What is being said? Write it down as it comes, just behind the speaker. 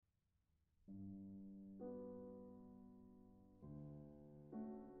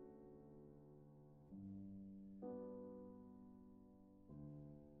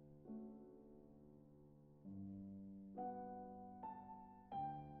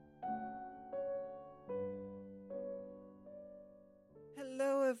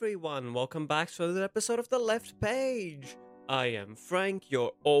everyone, welcome back to another episode of The Left Page. I am Frank,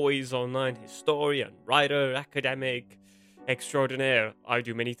 your always online historian, writer, academic, extraordinaire. I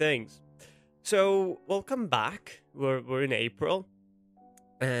do many things. So, welcome back. We're in April,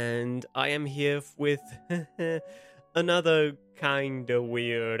 and I am here with another kinda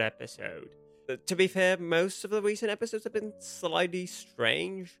weird episode. To be fair, most of the recent episodes have been slightly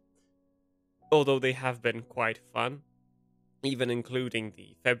strange, although they have been quite fun. Even including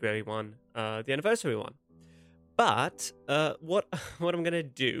the February one, the anniversary one. But what what I'm gonna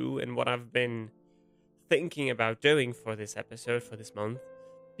do and what I've been thinking about doing for this episode for this month,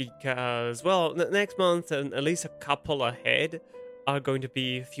 because next month and at least a couple ahead are going to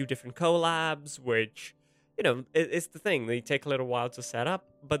be a few different collabs, which it's the thing. They take a little while to set up,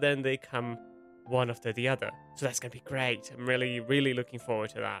 but then they come one after the other. So that's gonna be great. I'm really looking forward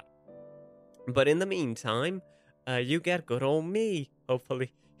to that. But in the meantime, you get good old me.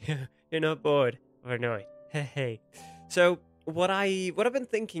 Hopefully, you're not bored or annoyed. Hey. So what I've been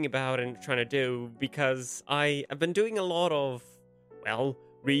thinking about and trying to do, because I've been doing a lot of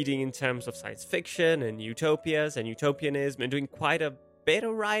reading in terms of science fiction and utopias and utopianism, and doing quite a bit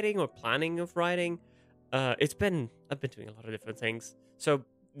of writing or planning of writing. I've been doing a lot of different things, so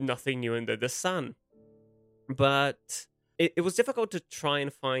nothing new under the sun. But it was difficult to try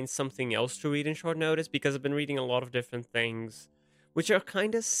and find something else to read in short notice, because I've been reading a lot of different things which are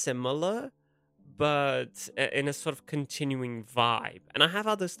kind of similar, but in a sort of continuing vibe. And I have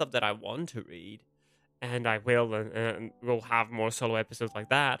other stuff that I want to read, and I will, and we'll have more solo episodes like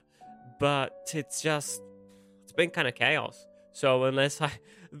that. But it's been kind of chaos. So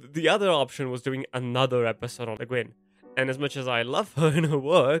the other option was doing another episode on Le Guin. And as much as I love her and her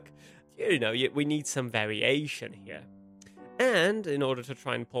work, we need some variation here. And in order to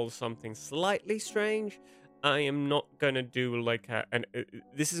try and pull something slightly strange, I am not going to do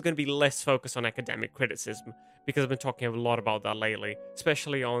this is going to be less focused on academic criticism, because I've been talking a lot about that lately,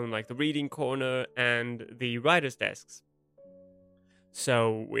 especially on the reading corner and the writer's desks.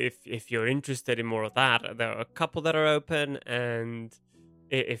 So if you're interested in more of that, there are a couple that are open, and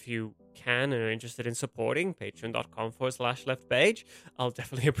if you can and are interested in supporting, patreon.com/leftpage, I'll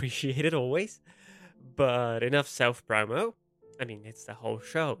definitely appreciate it always. But enough self-promo. I mean, it's the whole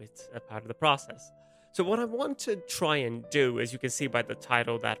show. It's a part of the process. So what I want to try and do, as you can see by the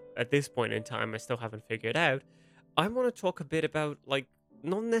title that at this point in time I still haven't figured out, I want to talk a bit about,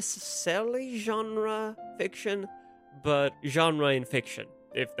 not necessarily genre fiction, but genre in fiction,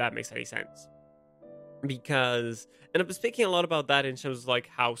 if that makes any sense. Because, and I've been speaking a lot about that in terms of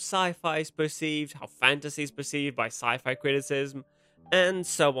how sci-fi is perceived, how fantasy is perceived by sci-fi criticism, and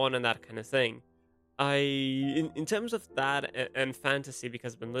so on and that kind of thing. In terms of that and fantasy,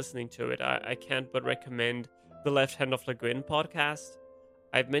 because I've been listening to it, I can't but recommend the Left Hand of Le Guin podcast.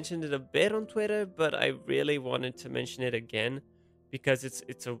 I've mentioned it a bit on Twitter, but I really wanted to mention it again, because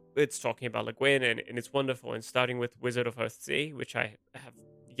it's talking about Le Guin, and it's wonderful, and starting with Wizard of Earthsea, which I have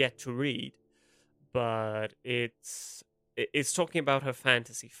yet to read, but it's talking about her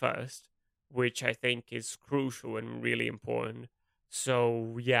fantasy first, which I think is crucial and really important.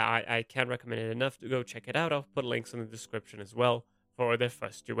 So, yeah, I can't recommend it enough to go check it out. I'll put links in the description as well for the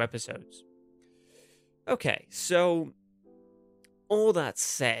first 2 episodes. Okay, so all that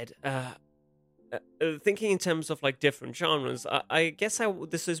said, thinking in terms of different genres, I guess I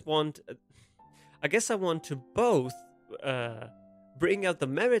want to both bring out the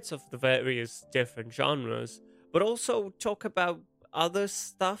merits of the various different genres, but also talk about other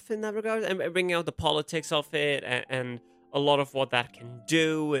stuff in that regard, and bring out the politics of it, and a lot of what that can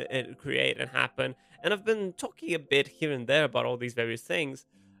do and create and happen. And I've been talking a bit here and there about all these various things,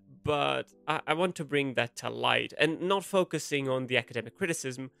 but I want to bring that to light, and not focusing on the academic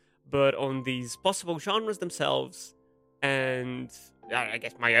criticism, but on these possible genres themselves, and I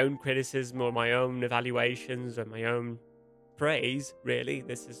guess my own criticism or my own evaluations and my own praise, really.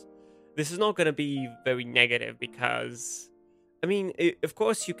 This is not going to be very negative, because, I mean, of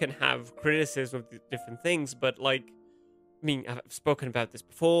course you can have criticism of different things, but I've spoken about this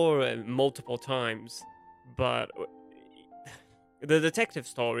before multiple times, but the detective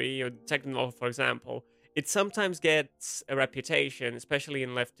story, or detective novel, for example, it sometimes gets a reputation, especially in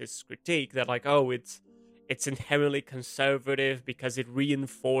leftist critique, that it's inherently conservative because it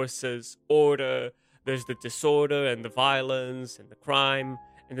reinforces order. There's the disorder and the violence and the crime,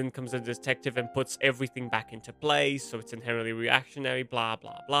 and then comes a detective and puts everything back into place, so it's inherently reactionary, blah,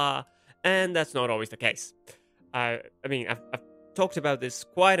 blah, blah. And that's not always the case. I've talked about this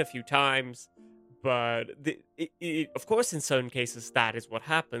quite a few times, but of course, in certain cases, that is what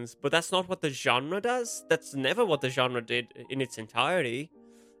happens, but that's not what the genre does. That's never what the genre did in its entirety.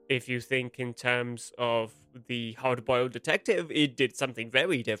 If you think in terms of the hard-boiled detective, it did something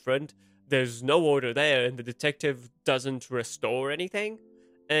very different. There's no order there, and the detective doesn't restore anything.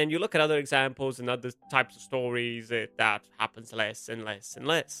 And you look at other examples and other types of stories, that happens less and less and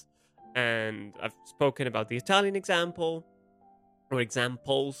less. And I've spoken about the Italian example, or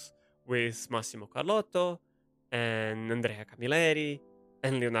examples, with Massimo Carlotto, and Andrea Camilleri,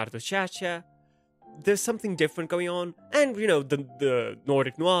 and Leonardo Ciaccia. There's something different going on, and the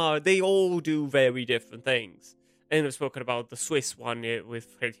Nordic noir, they all do very different things. And I've spoken about the Swiss one with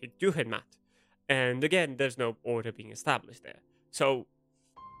Friedrich Dürrenmatt, and again, there's no order being established there. So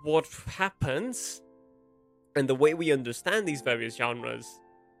what happens, and the way we understand these various genres,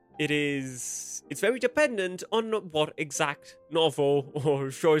 it's very dependent on what exact novel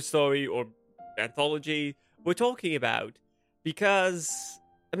or short story or anthology we're talking about, because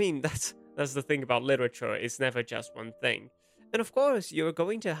that's the thing about literature. It's never just one thing. And of course, you're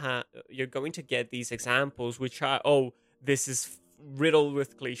going to get these examples which are, oh, this is riddled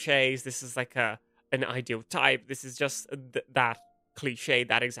with cliches. This is like an ideal type. This is just that cliche,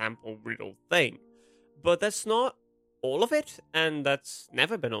 that example riddled thing. But that's not all of it, and that's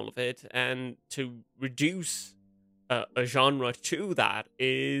never been all of it. And to reduce a genre to that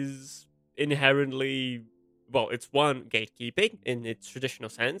is inherently, well, it's one, gatekeeping in its traditional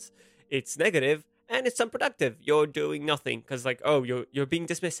sense. It's negative, and it's unproductive. You're doing nothing because, like, oh, you're being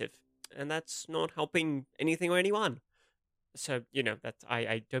dismissive, and that's not helping anything or anyone. So that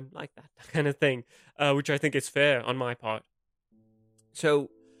I don't like that kind of thing, which I think is fair on my part.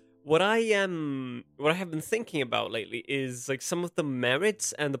 So what I have been thinking about lately is like some of the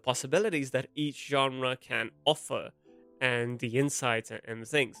merits and the possibilities that each genre can offer, and the insights and the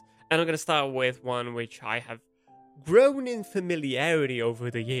things. And I'm going to start with one which I have grown in familiarity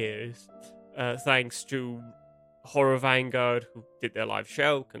over the years, thanks to Horror Vanguard, who did their live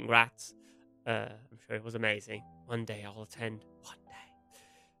show. Congrats. I'm sure it was amazing. One day I'll attend. One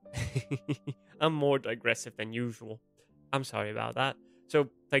day. I'm more digressive than usual. I'm sorry about that. So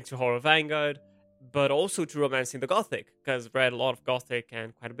thanks to Horror Vanguard, but also to Romancing the Gothic, because I've read a lot of Gothic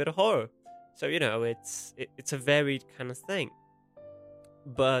and quite a bit of horror. So, it's a varied kind of thing.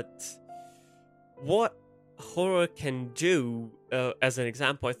 But what horror can do, as an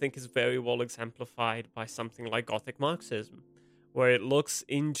example, I think is very well exemplified by something like Gothic Marxism, where it looks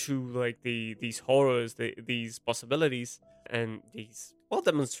into like these horrors, these possibilities, and these, well,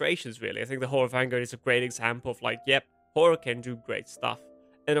 demonstrations, really. I think the Horror Vanguard is a great example of like, yep, horror can do great stuff.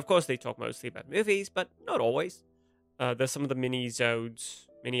 And of course, they talk mostly about movies, but not always. There's some of the mini-sodes,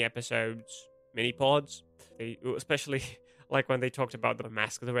 mini-episodes, mini-pods. They, especially like when they talked about the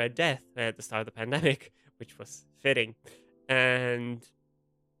Mask of the Red Death at the start of the pandemic, which was fitting. And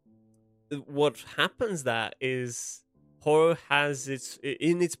what happens that is horror has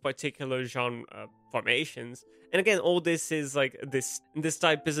its particular genre formations. And again, all this is like this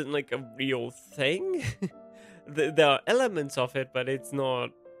type isn't like a real thing. There are elements of it, but it's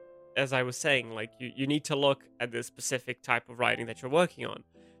not, as I was saying, like you need to look at the specific type of writing that you're working on.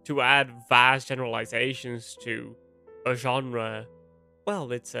 To add vast generalizations to a genre,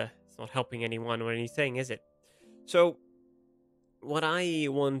 well, it's not helping anyone or anything, is it? So what I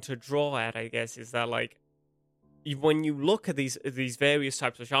want to draw at, I guess, is that like when you look at these various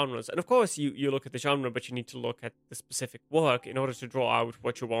types of genres, and of course you look at the genre, but you need to look at the specific work in order to draw out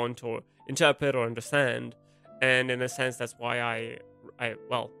what you want or interpret or understand. And in a sense, that's why I've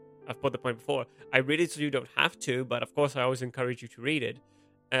put the point before. I read it so you don't have to, but of course I always encourage you to read it.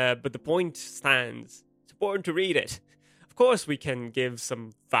 But the point stands. It's important to read it. Of course, we can give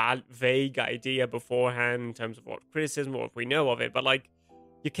some vague idea beforehand in terms of what criticism or what we know of it, but like,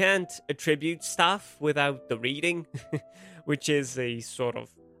 you can't attribute stuff without the reading, which is a sort of,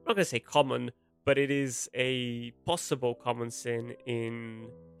 I'm not going to say common, but it is a possible common sin in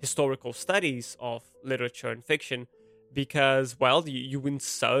historical studies of literature and fiction, because, well, you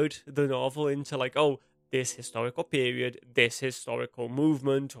insert the novel into like, oh, this historical period, this historical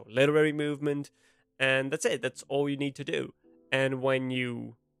movement or literary movement, and that's it. That's all you need to do. And when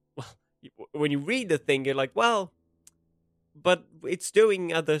you read the thing, you're like, well, but it's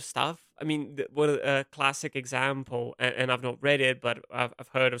doing other stuff. I mean, what a classic example, and I've not read it, but I've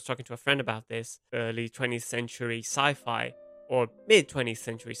heard, I was talking to a friend about this, early 20th century sci-fi, or mid 20th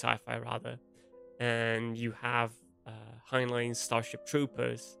century sci-fi rather, and you have Heinlein's Starship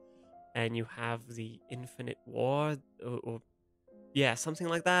Troopers, and you have the Infinite War, or yeah, something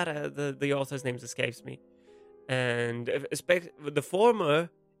like that. The author's name escapes me, and the former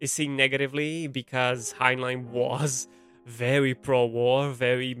is seen negatively because Heinlein was very pro-war,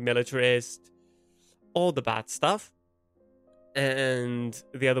 very militarist, all the bad stuff. and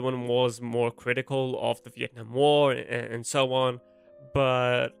the other one was more critical of the Vietnam War and so on.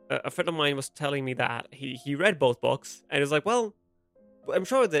 But a friend of mine was telling me that he read both books and was like, well, I'm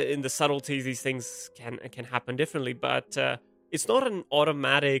sure that in the subtleties these things can happen differently, but it's not an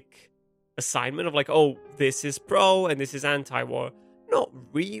automatic assignment of like, oh, this is pro and this is anti-war. Not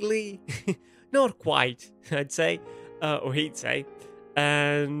really, not quite. I'd say, or he'd say,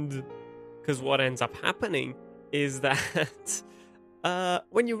 and because what ends up happening is that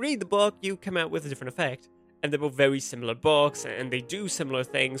when you read the book, you come out with a different effect, and they're both very similar books, and they do similar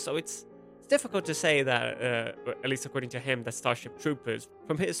things. So it's difficult to say that, at least according to him, that Starship Troopers,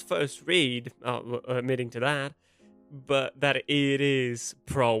 from his first read, admitting to that, but that it is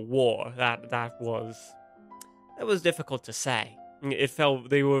pro-war. That was difficult to say. It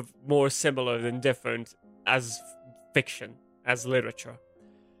felt they were more similar than different as fiction, as literature.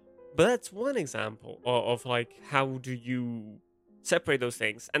 But that's one example of like, how do you separate those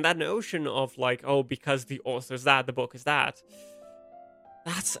things? And that notion of like, oh, because the author's that, the book is that,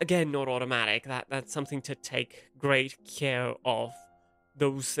 that's again not automatic. That's something to take great care of.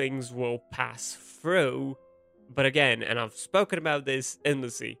 Those things will pass through. But again, and I've spoken about this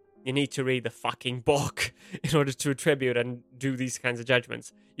endlessly, you need to read the fucking book in order to attribute and do these kinds of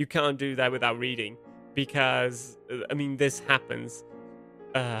judgments. You can't do that without reading, because, I mean, this happens.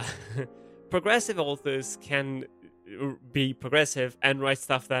 Progressive authors can be progressive and write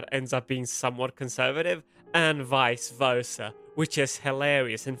stuff that ends up being somewhat conservative, and vice versa, which is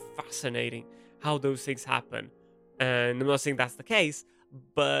hilarious and fascinating how those things happen. And I'm not saying that's the case,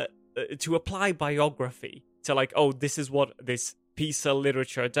 but to apply biography to like, oh, this is what this piece of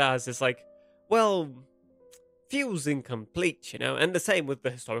literature does, is like, well, feels incomplete, you know? And the same with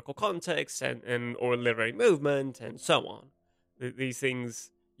the historical context and or literary movement and so on. These things,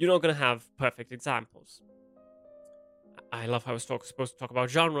 you're not going to have perfect examples. I love how I was supposed to talk about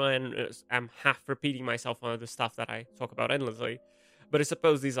genre, and I'm half repeating myself on the stuff that I talk about endlessly. But I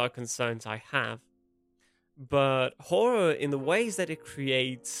suppose these are concerns I have. But horror, in the ways that it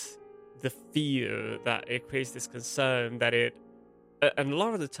creates the fear, that it creates this concern, that it, and a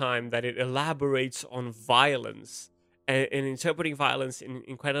lot of the time, that it elaborates on violence and interpreting violence in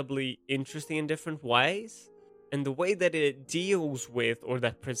incredibly interesting and different ways. And the way that it deals with, or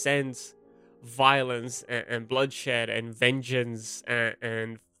that presents violence and bloodshed and vengeance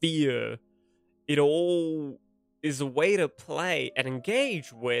and fear, it all is a way to play and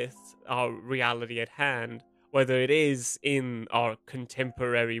engage with our reality at hand, whether it is in our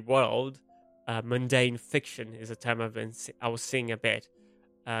contemporary world. Mundane fiction is a term I was seeing a bit,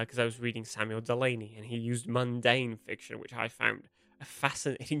 because I was reading Samuel Delany, and he used mundane fiction, which I found a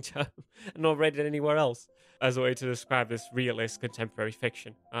fascinating term and not read it anywhere else, as a way to describe this realist contemporary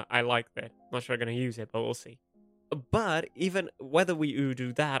fiction. I like that. Not sure I'm going to use it, but we'll see. But even whether we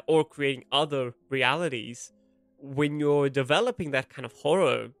do that or creating other realities, when you're developing that kind of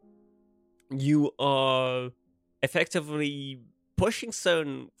horror, you are effectively pushing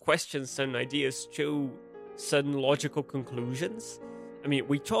certain questions, certain ideas to certain logical conclusions. I mean,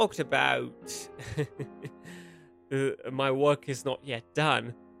 we talked about my work is not yet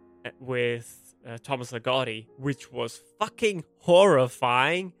done with Thomas Ligotti, which was fucking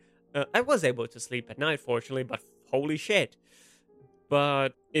horrifying. I was able to sleep at night, fortunately, but holy shit. But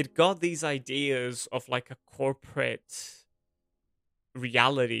it got these ideas of like a corporate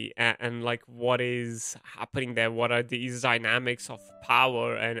reality and like what is happening there. What are these dynamics of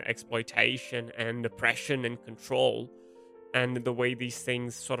power and exploitation and oppression and control, and the way these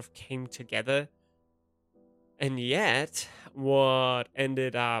things sort of came together. And yet, what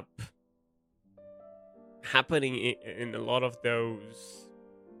ended up happening in a lot of those,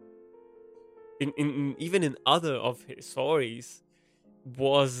 in even in other of his stories,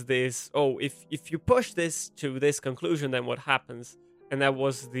 was this, oh, if you push this to this conclusion, then what happens? And that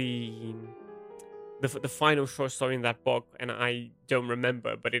was the final short story in that book, and I don't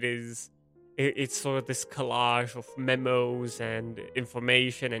remember, but it's sort of this collage of memos and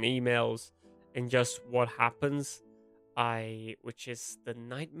information and emails and just what happens. Which is the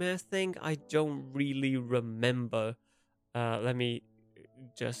nightmare thing. I don't really remember. Let me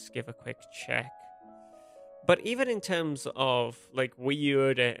just give a quick check. But even in terms of like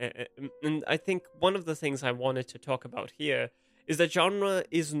weird, and I think one of the things I wanted to talk about here is that genre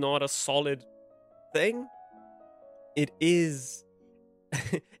is not a solid thing. It is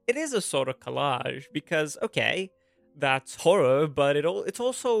it is a sort of collage, because okay, that's horror, but it's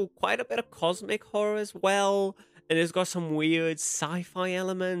also quite a bit of cosmic horror as well, and it's got some weird sci-fi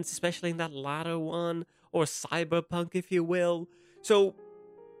elements, especially in that latter one, or cyberpunk, if you will. So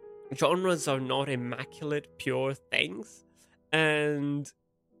genres are not immaculate, pure things, And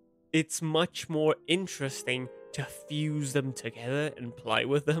it's much more interesting to fuse them together and play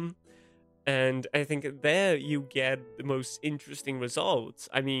with them. And I think there you get the most interesting results.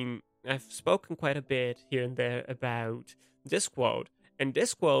 I mean, I've spoken quite a bit here and there about Discworld, and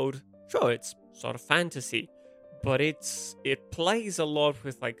Discworld, sure, it's sort of fantasy, but it plays a lot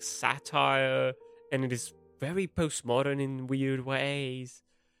with like satire, and it is very postmodern in weird ways,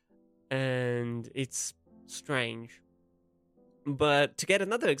 and it's strange. But to get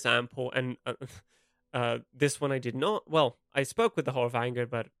another example, and this one I did not. Well, I spoke with the Horror Vanguard,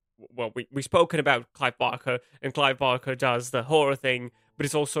 but we spoken about Clive Barker, and Clive Barker does the horror thing, but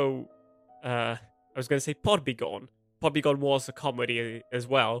it's also I was going to say Pod Be Gone. Pod Be Gone was a comedy as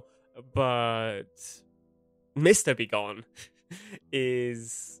well, but Mr. Be Gone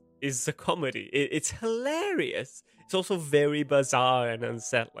is a comedy. It's hilarious. It's also very bizarre and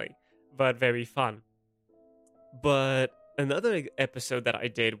unsettling, but very fun. But another episode that I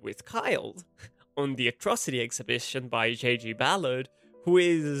did with Kyle on the Atrocity exhibition by J.G. Ballard, who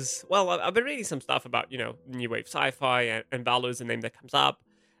is, well, I've been reading some stuff about, new wave sci-fi, and Ballard's the name that comes up,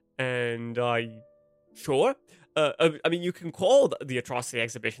 and sure. I mean, you can call the Atrocity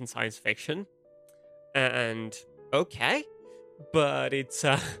exhibition science fiction, and okay, but it's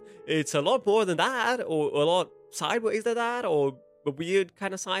a lot more than that, or a lot sideways than that, or a weird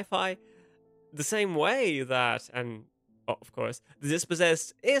kind of sci-fi. The same way that, and of course, The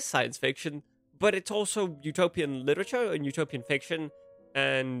Dispossessed is science fiction, but it's also utopian literature and utopian fiction,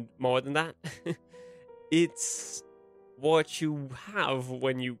 and more than that. It's what you have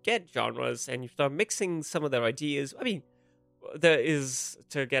when you get genres and you start mixing some of their ideas. I mean, there is,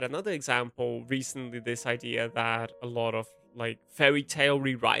 to get another example, recently this idea that a lot of like fairy tale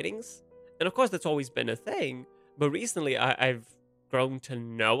rewritings, and of course that's always been a thing, but recently I've grown to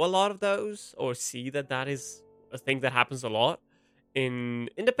know a lot of those, or see that is a thing that happens a lot in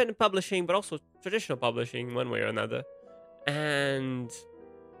independent publishing, but also traditional publishing, one way or another. And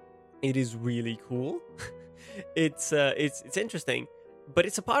it is really cool. It's interesting, but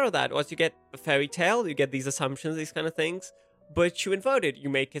it's a part of that. Once you get a fairy tale, you get these assumptions, these kind of things, but you invert it. You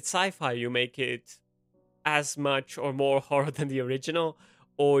make it sci-fi. You make it as much or more horror than the original,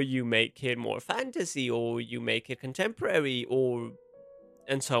 or you make it more fantasy, or you make it contemporary, or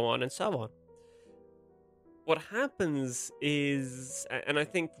and so on and so on. What happens is, and I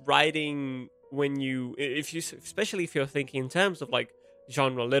think writing, when you, if you, especially if you're thinking in terms of like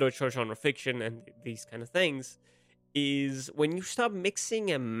genre literature, genre fiction, and these kind of things, is when you start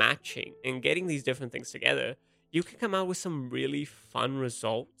mixing and matching and getting these different things together, you can come out with some really fun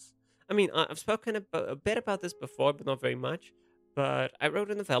results. I mean, I've spoken a bit about this before, but not very much. But I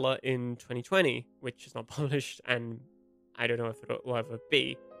wrote a novella in 2020, which is not published, and I don't know if it will ever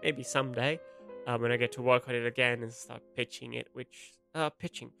be. Maybe someday, when I get to work on it again and start pitching it.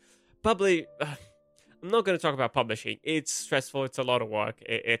 Pitching. Probably, I'm not going to talk about publishing. It's stressful. It's a lot of work.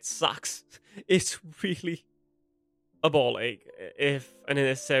 It sucks. It's really a ball ache, if a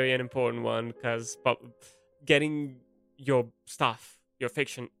necessary and important one, because getting your stuff, your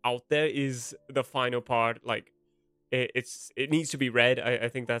fiction out there is the final part. Like, it needs to be read. I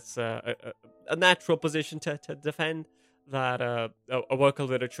think that's a natural position to defend, that a work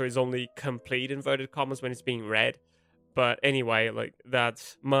of literature is only complete, inverted commas, when it's being read. But anyway, like,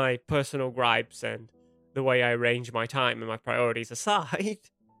 that's my personal gripes and the way I arrange my time and my priorities aside.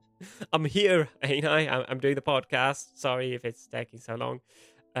 I'm here, ain't I? I'm doing the podcast. Sorry if it's taking so long.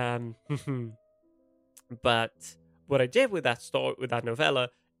 But what I did with that story, with that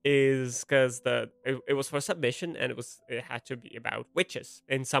novella, is because it was for submission, and it had to be about witches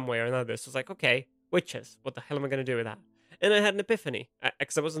in some way or another. So it's like, okay, witches. What the hell am I going to do with that? And I had an epiphany,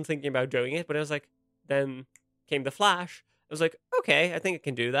 because I wasn't thinking about doing it, but I was like, then came the flash. I was like, okay, I think I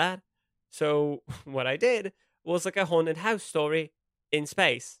can do that. So what I did was like a haunted house story in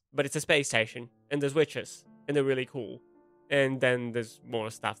space, but it's a space station, and there's witches, and they're really cool. And then there's more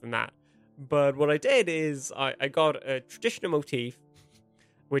stuff than that. But what I did is I got a traditional motif,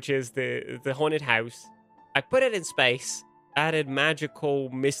 which is the haunted house. I put it in space, added magical,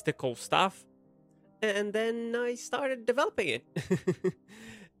 mystical stuff, and then I started developing it.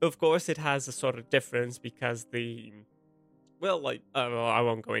 Of course, it has a sort of difference because I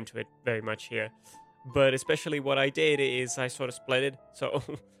won't go into it very much here. But especially what I did is I sort of split it. So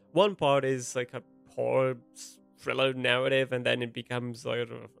one part is like a horror thriller narrative, and then it becomes like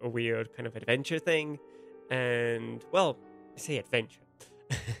a weird kind of adventure thing. And, well, I say adventure.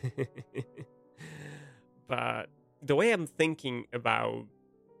 But the way I'm thinking about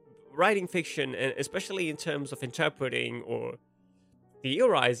writing fiction, and especially in terms of interpreting or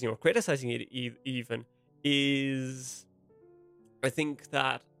theorizing or criticizing it even, is I think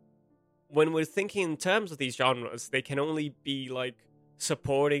that when we're thinking in terms of these genres, they can only be like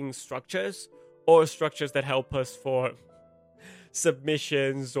supporting structures or structures that help us for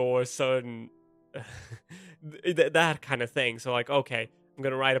submissions or certain that kind of thing. So like, okay, I'm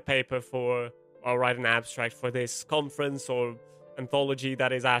gonna write a paper for or write an abstract for this conference or anthology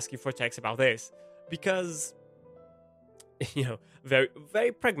that is asking for text about this, because very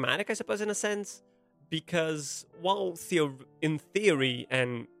very pragmatic, I suppose, in a sense, because while in theory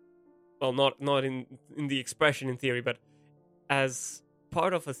and well, not in the expression in theory, but as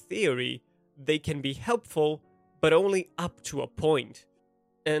part of a theory, they can be helpful, but only up to a point.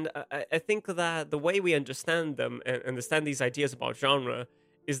 And I think that the way we understand them and understand these ideas about genre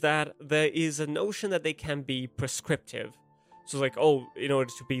is that there is a notion that they can be prescriptive. So, like, oh, in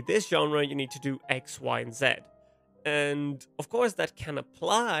order to be this genre, you need to do X, Y, and Z. And of course, that can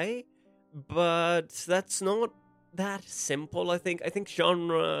apply, but that's not that simple, I think. I think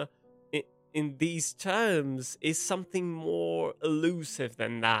genre in these terms is something more elusive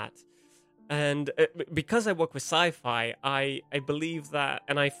than that. And because I work with sci-fi, I believe that,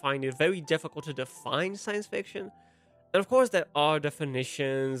 and I find it very difficult to define science fiction. And of course, there are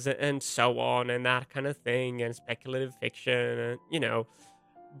definitions and so on, and that kind of thing, and speculative fiction, and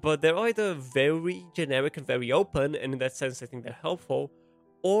but they're either very generic and very open, and in that sense, I think they're helpful,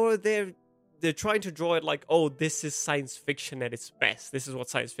 or they're trying to draw it like, oh, this is science fiction at its best. This is what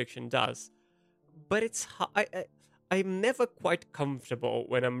science fiction does. But I'm never quite comfortable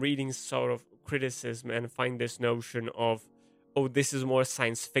when I'm reading sort of criticism and find this notion of, oh, this is more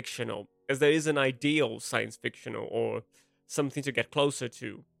science fictional, as there is an ideal science fictional or something to get closer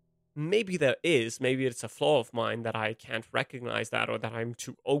to. Maybe there is, maybe it's a flaw of mine that I can't recognize that, or that I'm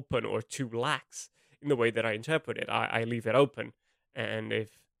too open or too lax in the way that I interpret it. I leave it open. And if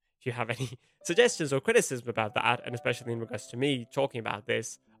you have any suggestions or criticism about that, and especially in regards to me talking about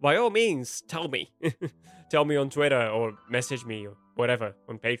this, by all means, tell me. Tell me on Twitter or message me or whatever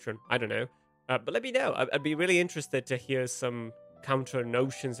on Patreon. I don't know. But let me know. I'd be really interested to hear some counter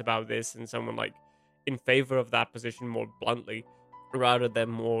notions about this and someone like in favor of that position more bluntly, rather than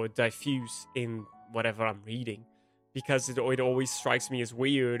more diffuse in whatever I'm reading. Because it always strikes me as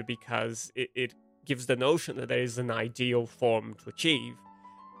weird, because it gives the notion that there is an ideal form to achieve.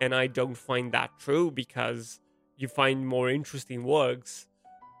 And I don't find that true, because you find more interesting works,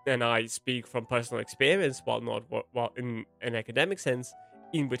 and I speak from personal experience while not in an academic sense,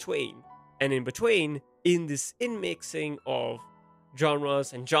 in between. And in between, in this inmixing of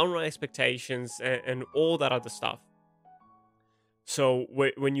genres and genre expectations and all that other stuff. So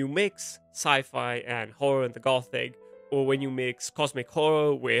when you mix sci-fi and horror and the gothic, or when you mix cosmic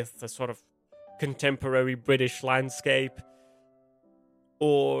horror with a sort of contemporary British landscape,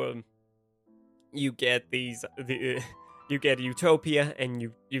 or you get you get utopia and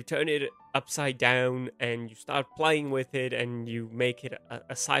you turn it upside down and you start playing with it and you make it a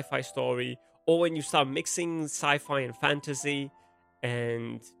sci-fi story, or when you start mixing sci-fi and fantasy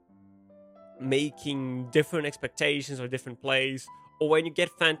and making different expectations or different plays, or when you get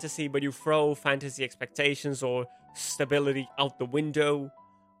fantasy but you throw fantasy expectations or stability out the window,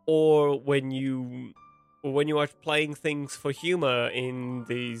 or when you are playing things for humor in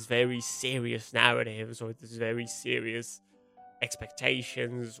these very serious narratives or these very serious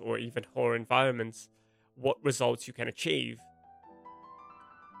expectations or even horror environments, what results you can achieve.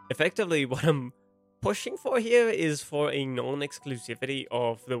 Effectively, what I'm pushing for here is for a non-exclusivity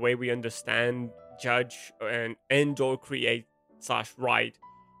of the way we understand, judge, and or create / write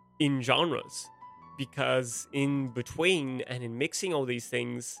in genres. Because in between and in mixing all these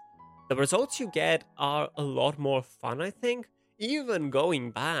things, the results you get are a lot more fun, I think. Even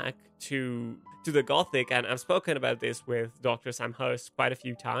going back to the Gothic, and I've spoken about this with Dr. Sam Hurst quite a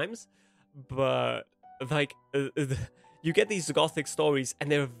few times, but like you get these Gothic stories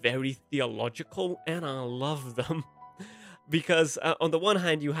and they're very theological, and I love them. Because on the one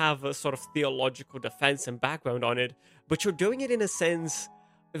hand, you have a sort of theological defense and background on it, but you're doing it in a sense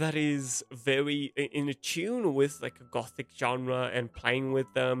that is very in tune with like a Gothic genre and playing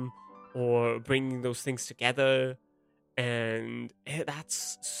with them or bringing those things together. And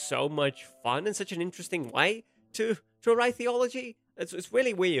that's so much fun and such an interesting way to write theology. It's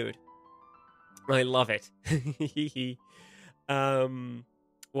really weird. I love it.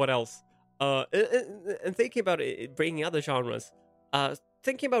 What else? And thinking about it, bringing other genres,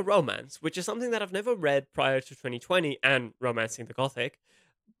 thinking about romance, which is something that I've never read prior to 2020, and romancing the Gothic,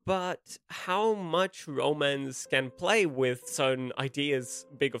 but how much romance can play with certain ideas,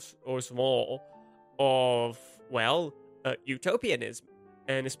 big or small, of, well, utopianism,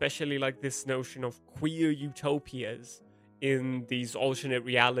 and especially like this notion of queer utopias in these alternate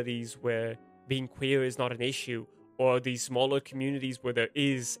realities where being queer is not an issue, or these smaller communities where there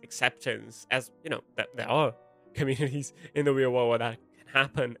is acceptance, as you know, that there are communities in the real world where that can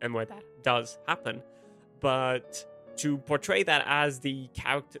happen and where that does happen. But to portray that as the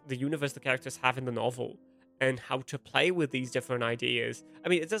universe the characters have in the novel, and how to play with these different ideas. I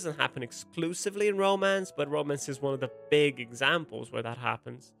mean, it doesn't happen exclusively in romance, but romance is one of the big examples where that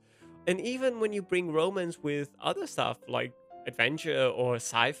happens. And even when you bring romance with other stuff like adventure or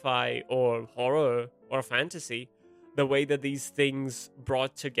sci-fi or horror or fantasy, the way that these things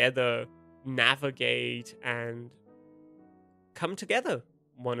brought together navigate and come together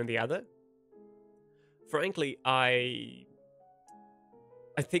one and the other. Frankly, I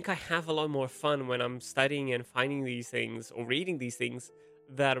think I have a lot more fun when I'm studying and finding these things or reading these things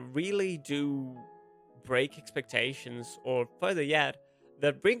that really do break expectations, or further yet,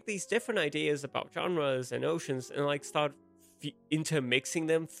 that bring these different ideas about genres and notions and like start intermixing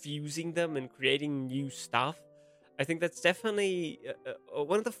them, fusing them, and creating new stuff. I think that's definitely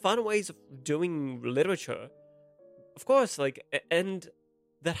one of the fun ways of doing literature. Of course, like, and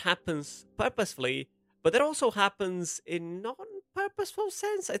that happens purposefully, but that also happens in non-purposeful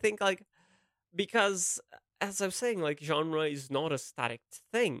sense. I think, like, because as I was saying, like, genre is not a static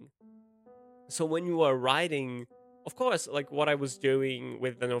thing. So when you are writing, of course, like what I was doing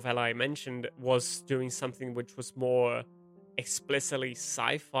with the novella I mentioned was doing something which was more explicitly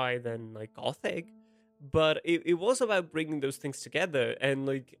sci-fi than like gothic, but it was about bringing those things together and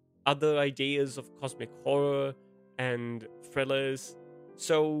like other ideas of cosmic horror and thrillers.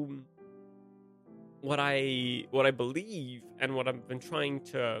 So what I believe and what I've been trying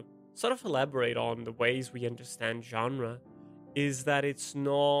to sort of elaborate on the ways we understand genre is that it's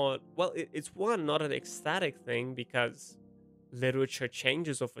not, well, it's one, not an ecstatic thing, because literature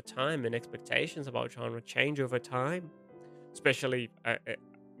changes over time and expectations about genre change over time. Especially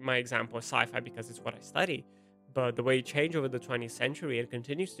my example is sci-fi because it's what I study, but the way it changed over the 20th century, it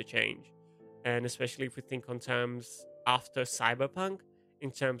continues to change. And especially if we think on terms after cyberpunk,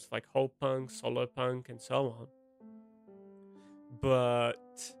 in terms of like hope punk, solar punk, and so on. But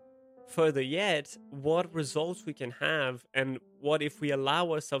further yet, what results we can have, and what if we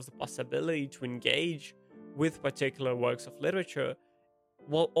allow ourselves the possibility to engage with particular works of literature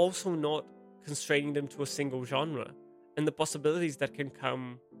while also not constraining them to a single genre, and the possibilities that can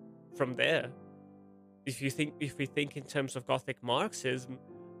come from there. If we think in terms of Gothic Marxism,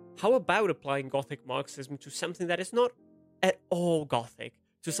 how about applying Gothic Marxism to something that is not at all Gothic,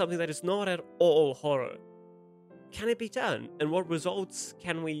 to something that is not at all horror? Can it be done? And what results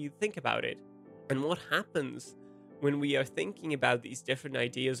can we think about it? And what happens when we are thinking about these different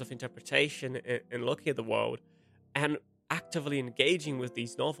ideas of interpretation and looking at the world and actively engaging with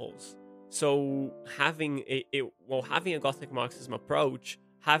these novels? So having having a Gothic Marxism approach,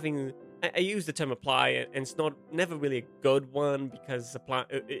 I use the term apply, and it's never really a good one because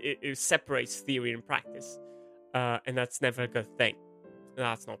it separates theory and practice, and that's never a good thing.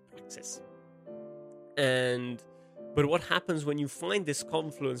 That's not praxis. But what happens when you find this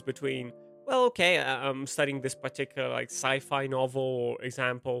confluence between, well, okay, I'm studying this particular like sci-fi novel or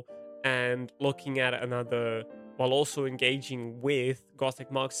example and looking at another while also engaging with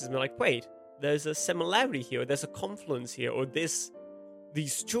Gothic Marxism, like, wait, there's a similarity here, there's a confluence here, or these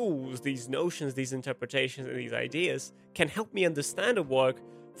tools, these notions, these interpretations, and these ideas can help me understand a work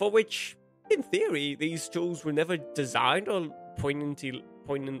for which, in theory, these tools were never designed or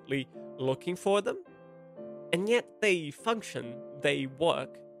poignantly looking for them. And yet they function, they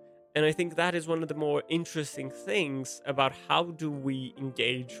work. And I think that is one of the more interesting things about how do we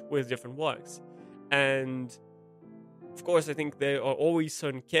engage with different works. And of course, I think there are always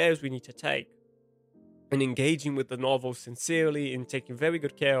certain cares we need to take. And engaging with the novel sincerely and taking very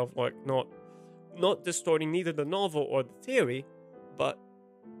good care of like not distorting neither the novel or the theory, but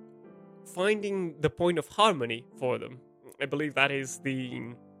finding the point of harmony for them. I believe that is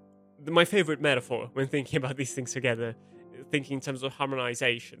my favorite metaphor when thinking about these things together, thinking in terms of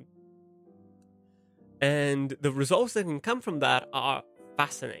harmonization. And the results that can come from that are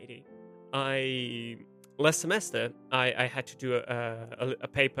fascinating. Last semester, I had to do a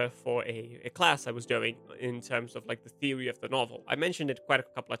paper for a class I was doing in terms of like the theory of the novel. I mentioned it quite a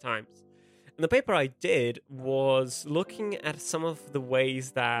couple of times. And the paper I did was looking at some of the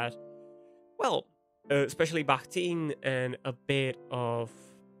ways that, well, especially Bakhtin and a bit of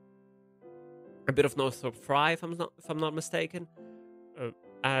Northrop Frye, if I'm not mistaken,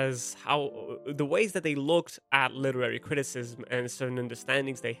 as how the ways that they looked at literary criticism and certain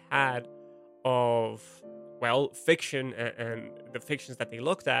understandings they had of, well, fiction and the fictions that they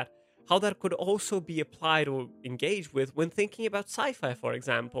looked at, how that could also be applied or engaged with when thinking about sci-fi, for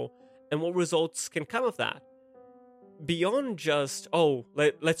example, and what results can come of that. Beyond just, oh,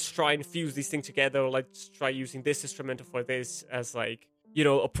 let's try and fuse these things together, or let's try using this instrumental for this as like,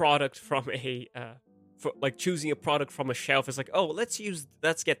 a product from for like choosing a product from a shelf is like, oh, let's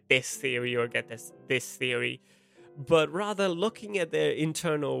get this theory or get this theory, but rather looking at their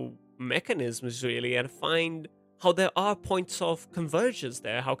internal mechanisms really and find how there are points of convergence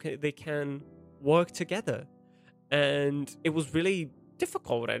there, they can work together. And it was really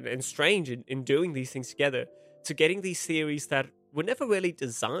difficult and strange in doing these things together, to getting these theories that were never really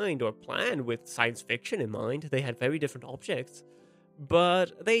designed or planned with science fiction in mind. They had very different objects,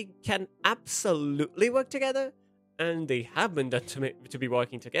 but they can absolutely work together, and they have been done to be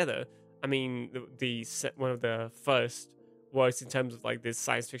working together. I mean, one of the first works in terms of like this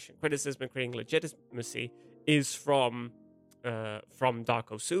science fiction criticism and creating legitimacy is from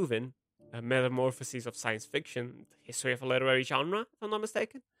Darko Suvin, Metamorphoses of Science Fiction, History of a Literary Genre, if I'm not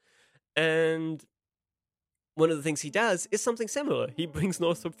mistaken. And one of the things he does is something similar. He brings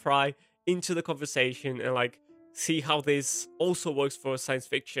Northrop Frye into the conversation and like see how this also works for science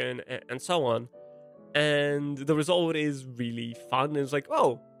fiction and so on. And the result is really fun. It's like,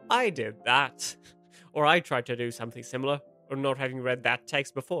 oh, I did that. Or I tried to do something similar, or not having read that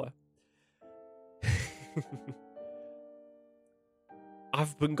text before.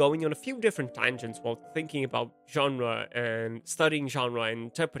 I've been going on a few different tangents while thinking about genre and studying genre and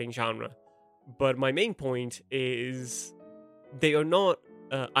interpreting genre. But my main point is they are not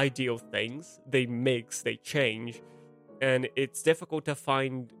ideal things. They mix, they change, and it's difficult to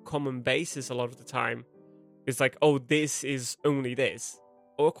find common basis a lot of the time. It's like, oh, this is only this.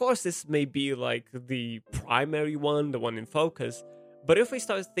 Or of course, this may be like the primary one, the one in focus. But if we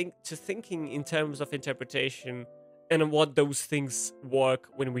start thinking in terms of interpretation and what those things work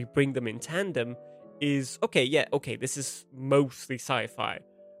when we bring them in tandem, is okay, this is mostly sci-fi.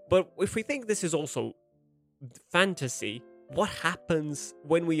 But if we think this is also fantasy, what happens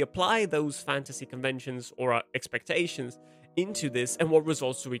when we apply those fantasy conventions or our expectations into this, and what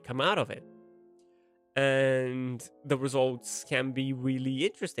results do we come out of it? And the results can be really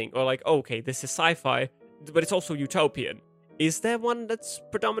interesting. Or like, okay, this is sci-fi, but it's also utopian. Is there one that's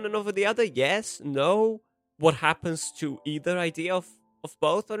predominant over the other? Yes? No? What happens to either idea of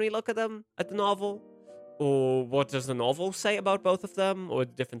both when we look at them, at the novel? Or what does the novel say about both of them, or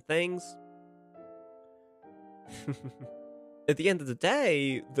different things? At the end of the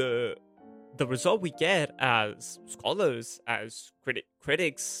day, the result we get as scholars, as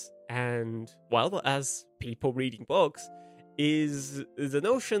critics, and, well, as people reading books, is the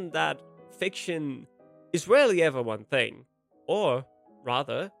notion that fiction is rarely ever one thing, or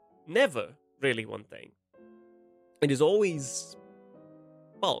rather, never really one thing. It is always,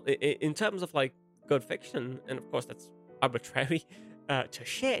 well, in terms of like good fiction, and of course that's arbitrary to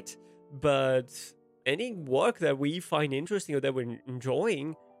shit, but any work that we find interesting or that we're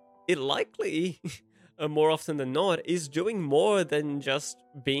enjoying, it likely, more often than not, is doing more than just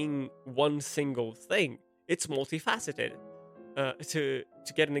being one single thing. It's multifaceted. To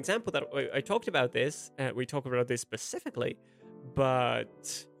get an example that I talked about this, we talk about this specifically,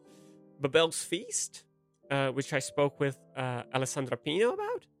 but Babel's Feast, which I spoke with Alessandra Pino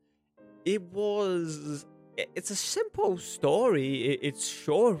about, it's a simple story. It's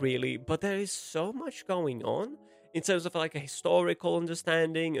short, really, but there is so much going on in terms of like a historical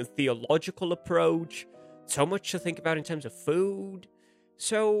understanding, a theological approach, so much to think about in terms of food.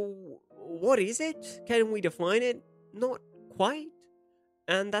 So, what is it? Can we define it? Not quite.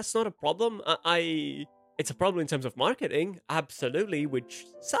 And that's not a problem. It's a problem in terms of marketing, absolutely, which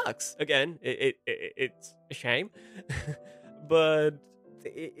sucks. Again, it's a shame. But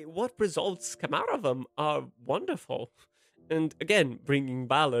what results come out of them are wonderful. And again, bringing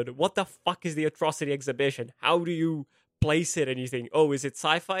Ballad, what the fuck is the Atrocity Exhibition? How do you place it? Anything? Oh, is it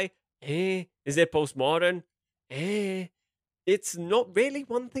sci-fi? Is it postmodern? It's not really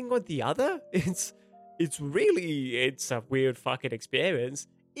one thing or the other. It's a weird fucking experience.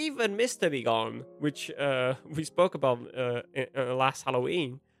 Even Mr. Be Gone, which we spoke about last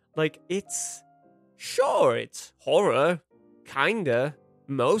Halloween, like, it's horror, kinda,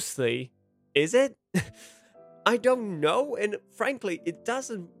 mostly. Is it? I don't know, and frankly, it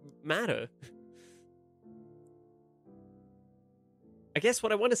doesn't matter. I guess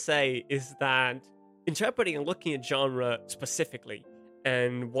what I want to say is that interpreting and looking at genre specifically,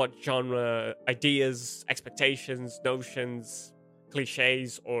 and what genre ideas, expectations, notions,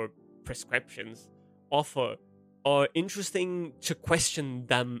 cliches, or prescriptions offer, are interesting to question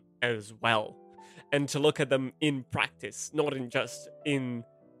them as well, and to look at them in practice, not just in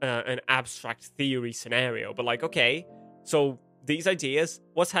an abstract theory scenario, but like, okay, so these ideas,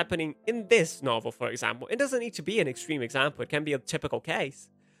 what's happening in this novel, for example? It doesn't need to be an extreme example, it can be a typical case.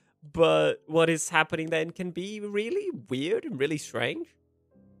 But what is happening then can be really weird and really strange.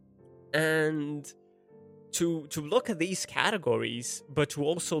 And to look at these categories, but to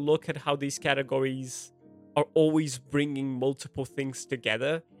also look at how these categories are always bringing multiple things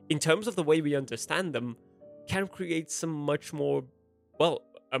together in terms of the way we understand them, can create some much more, well,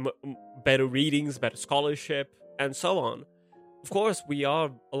 better readings, better scholarship, and so on. Of course, we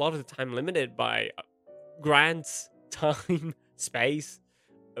are a lot of the time limited by grants, time, space,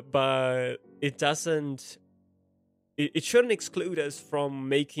 but it doesn't. It shouldn't exclude us from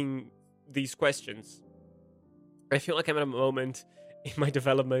making these questions. I feel like I'm at a moment in my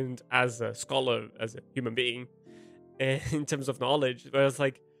development as a scholar, as a human being, in terms of knowledge, where it's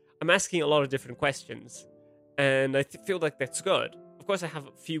like I'm asking a lot of different questions, and I feel like that's good. Of course, I have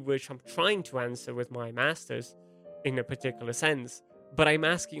a few which I'm trying to answer with my masters in a particular sense, but I'm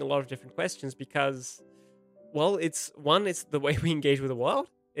asking a lot of different questions because, well, it's the way we engage with the world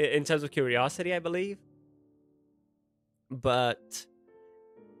in terms of curiosity, I believe, but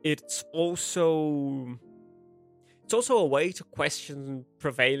it's also a way to question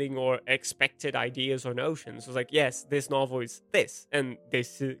prevailing or expected ideas or notions. It's like, yes, this novel is this, and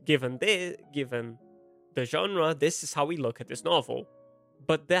this given the genre, this is how we look at this novel.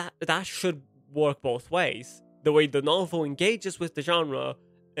 But that should work both ways. The way the novel engages with the genre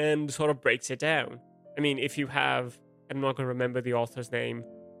and sort of breaks it down. I mean, if you have, I'm not going to remember the author's name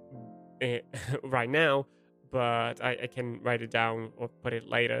right now, but I can write it down or put it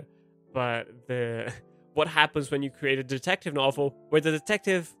later. But what happens when you create a detective novel where the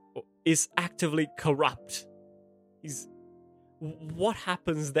detective is actively corrupt? What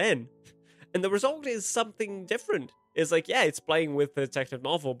happens then? And the result is something different. It's like, yeah, it's playing with the detective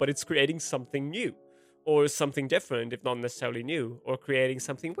novel, but it's creating something new. Or something different, if not necessarily new. Or creating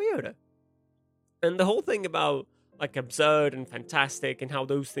something weirder. And the whole thing about like absurd and fantastic and how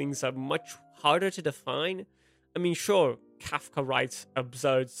those things are much harder to define. I mean, sure, Kafka writes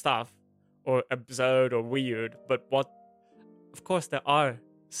absurd stuff. Or absurd or weird. But of course, there are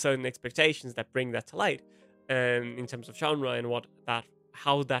certain expectations that bring that to light. And in terms of genre and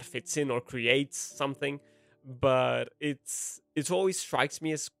how that fits in or creates something, but it always strikes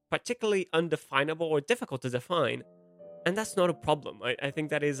me as particularly undefinable or difficult to define, and that's not a problem. I think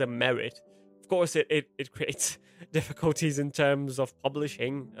that is a merit. Of course, it creates difficulties in terms of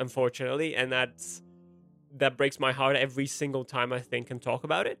publishing, unfortunately, and that breaks my heart every single time I think and talk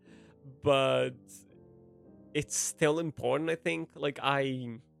about it, but it's still important, I think.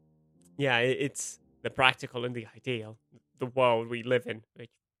 It's the practical and the ideal, the world we live in,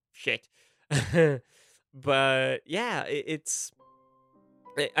 which shit. But yeah,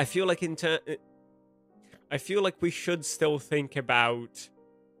 I feel like I feel like we should still think about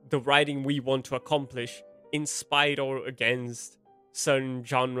the writing we want to accomplish in spite or against certain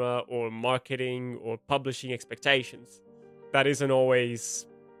genre or marketing or publishing expectations. That isn't always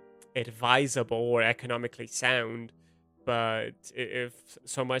advisable or economically sound, but if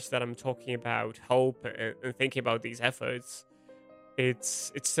so much that I'm talking about hope and thinking about these efforts,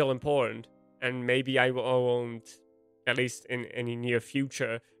 it's still important. And maybe I won't, at least in any near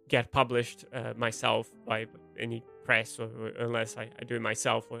future, get published myself by any press, or unless I do it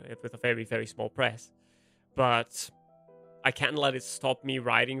myself with a very, very small press. But I can't let it stop me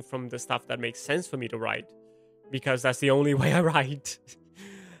writing from the stuff that makes sense for me to write, because that's the only way I write.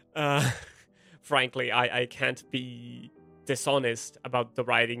 Frankly, I can't be dishonest about the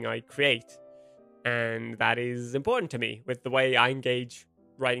writing I create. And that is important to me with the way I engage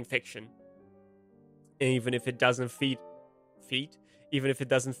writing fiction. Even if it doesn't even if it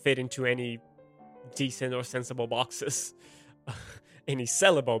doesn't fit into any decent or sensible boxes. Any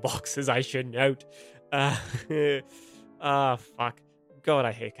sellable boxes, I should note. Fuck. God,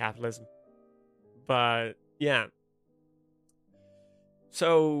 I hate capitalism. But, yeah.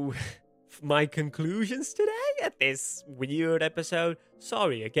 So, my conclusions today at this weird episode.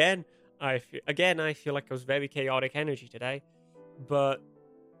 Sorry, again. I feel like it was very chaotic energy today. But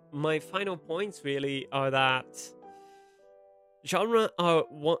my final points really are that genres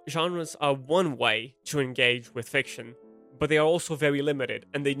are one way to engage with fiction, but they are also very limited,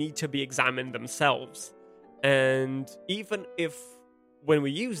 and they need to be examined themselves. And even if, when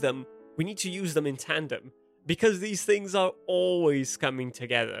we use them, we need to use them in tandem, because these things are always coming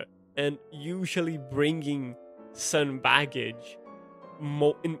together, and usually bringing some baggage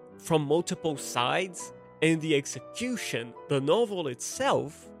from multiple sides, and the execution, the novel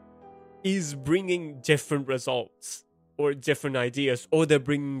itself, is bringing different results, or different ideas, or they're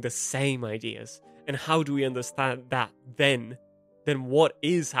bringing the same ideas. And how do we understand that then? Then what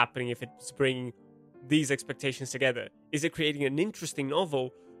is happening if it's bringing these expectations together? Is it creating an interesting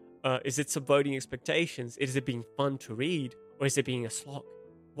novel? Is it subverting expectations? Is it being fun to read? Or is it being a slog?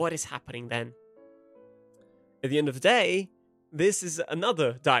 What is happening then? At the end of the day, this is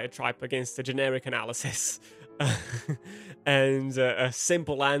another diatribe against a generic analysis. And a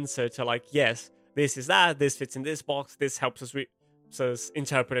simple answer to like, yes, this is that, this fits in this box, this helps us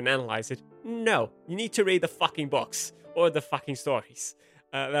interpret and analyze it. No, you need to read the fucking books or the fucking stories.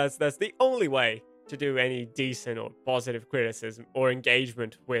 That's the only way to do any decent or positive criticism or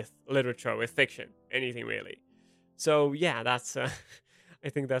engagement with literature, with fiction, anything really. So yeah, that's I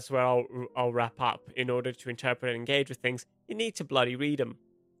think that's where I'll wrap up. In order to interpret and engage with things, you need to bloody read them,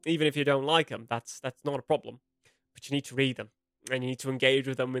 even if you don't like them. That's not a problem, but you need to read them, and you need to engage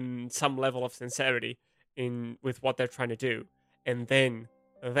with them in some level of sincerity with what they're trying to do, and then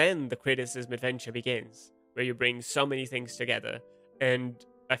the criticism adventure begins, where you bring so many things together. And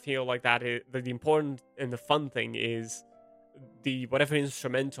I feel like that is the important and the fun thing is the whatever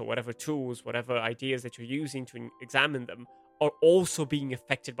instrumental, whatever tools, whatever ideas that you're using to examine them are also being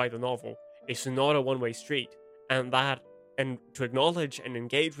affected by the novel. It's not a one-way street, and to acknowledge and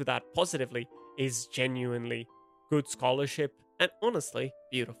engage with that positively is genuinely good scholarship and honestly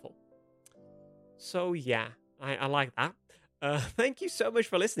beautiful. So yeah, I like that. Thank you so much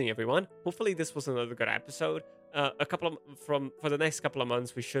for listening, everyone. Hopefully this was another good episode. For the next couple of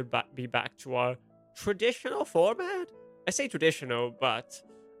months, we should be back to our traditional format. I say traditional, but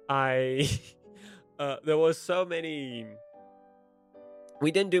there was so many. We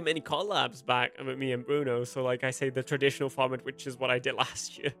didn't do many collabs back with me and Bruno, so like I say, the traditional format, which is what I did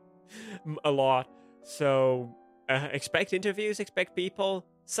last year, a lot. So expect interviews, expect people,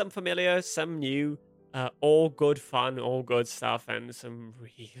 some familiar, some new, all good fun, all good stuff, and some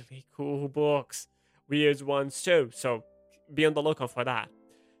really cool books, weird ones too. So be on the lookout for that.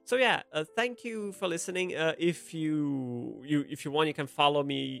 So yeah, thank you for listening. If you want, you can follow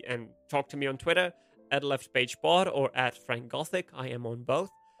me and talk to me on Twitter at leftpagepod or at Frank Gothic. I am on both.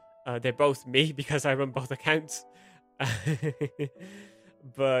 They're both me because I run both accounts.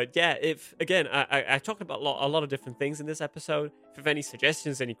 But yeah, I talked about a lot of different things in this episode. If you have any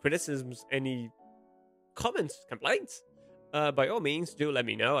suggestions, any criticisms, any comments, complaints, by all means, do let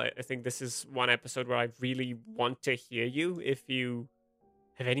me know. I think this is one episode where I really want to hear you. If you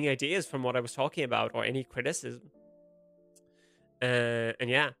have any ideas from what I was talking about or any criticism. And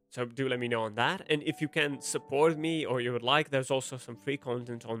yeah, so do let me know on that. And if you can support me or you would like, there's also some free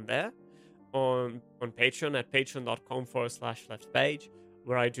content on there on Patreon at patreon.com/leftpage,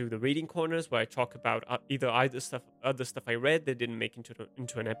 where I do the reading corners, where I talk about other stuff I read that didn't make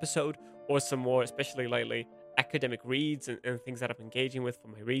into an episode, or some more, especially lately, academic reads and things that I'm engaging with for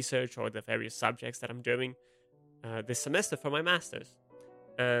my research or the various subjects that I'm doing this semester for my master's.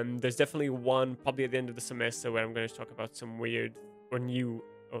 There's definitely one probably at the end of the semester where I'm going to talk about some weird or new,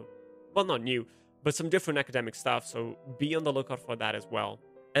 well, not new, but some different academic stuff. So be on the lookout for that as well.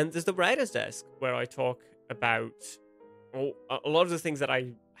 And there's the writer's desk, where I talk about a lot of the things that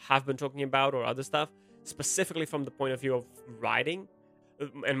I have been talking about or other stuff, specifically from the point of view of writing.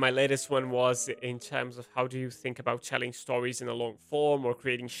 And my latest one was in terms of how do you think about telling stories in a long form or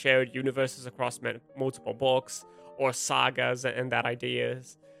creating shared universes across multiple books or sagas and that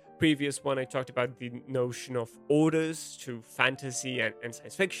ideas. Previous one, I talked about the notion of orders to fantasy and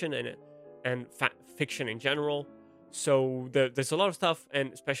science fiction and fiction in general. So there's a lot of stuff,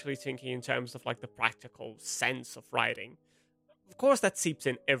 and especially thinking in terms of like the practical sense of writing. Of course, that seeps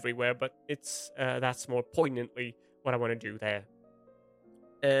in everywhere, but that's more poignantly what I want to do there.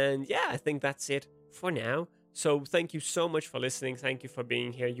 And yeah, I think that's it for now. So thank you so much for listening. Thank you for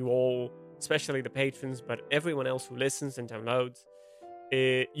being here. You all, especially the patrons, but everyone else who listens and downloads.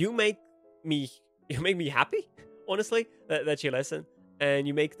 You make me happy, honestly, that you listen. And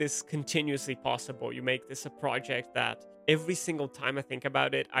you make this continuously possible. You make this a project that every single time I think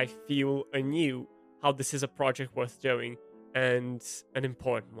about it, I feel anew how this is a project worth doing and an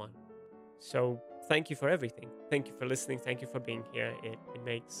important one. So thank you for everything. Thank you for listening. Thank you for being here. It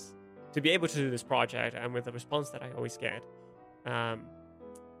makes, to be able to do this project and with the response that I always get,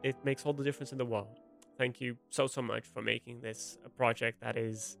 it makes all the difference in the world. Thank you so much for making this a project that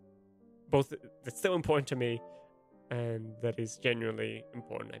is that's still important to me and that is genuinely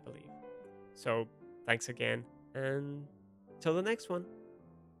important, I believe. So thanks again, and till the next one.